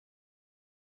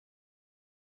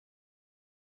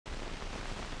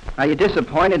Are you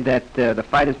disappointed that the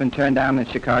fight has been turned down in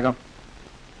Chicago?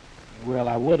 Well,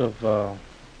 I would have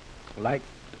liked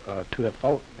to have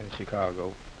fought in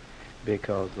Chicago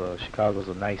because Chicago's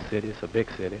a nice city, it's a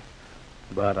big city,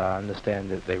 but I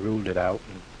understand that they ruled it out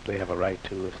and they have a right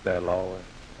to, it's their law. And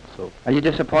so. Are you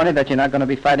disappointed that you're not going to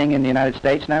be fighting in the United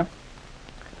States now?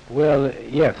 Well,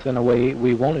 yes, in a way.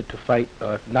 We wanted to fight,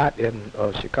 if not in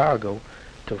Chicago,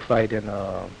 to fight in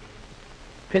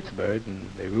Pittsburgh, and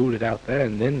they ruled it out there,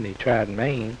 and then they tried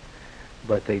Maine,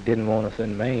 but they didn't want us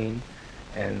in Maine,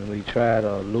 and we tried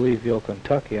Louisville,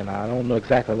 Kentucky, and I don't know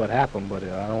exactly what happened, but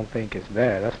I don't think it's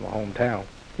there. That's my hometown.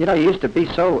 You know, you used to be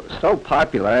so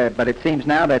popular, but it seems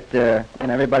now that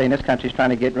everybody in this country is trying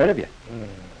to get rid of you.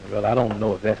 Well, I don't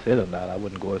know if that's it or not. I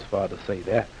wouldn't go as far to say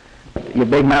that. Your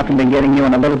big mouth has been getting you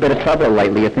in a little bit of trouble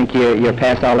lately. You think you're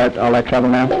past all that trouble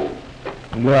now?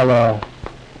 Well,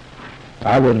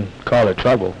 I wouldn't call it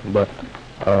trouble, but...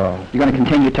 You're going to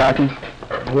continue talking?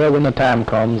 Well, when the time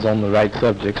comes on the right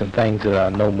subjects and things that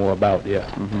I know more about, yes.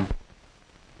 Mm-hmm.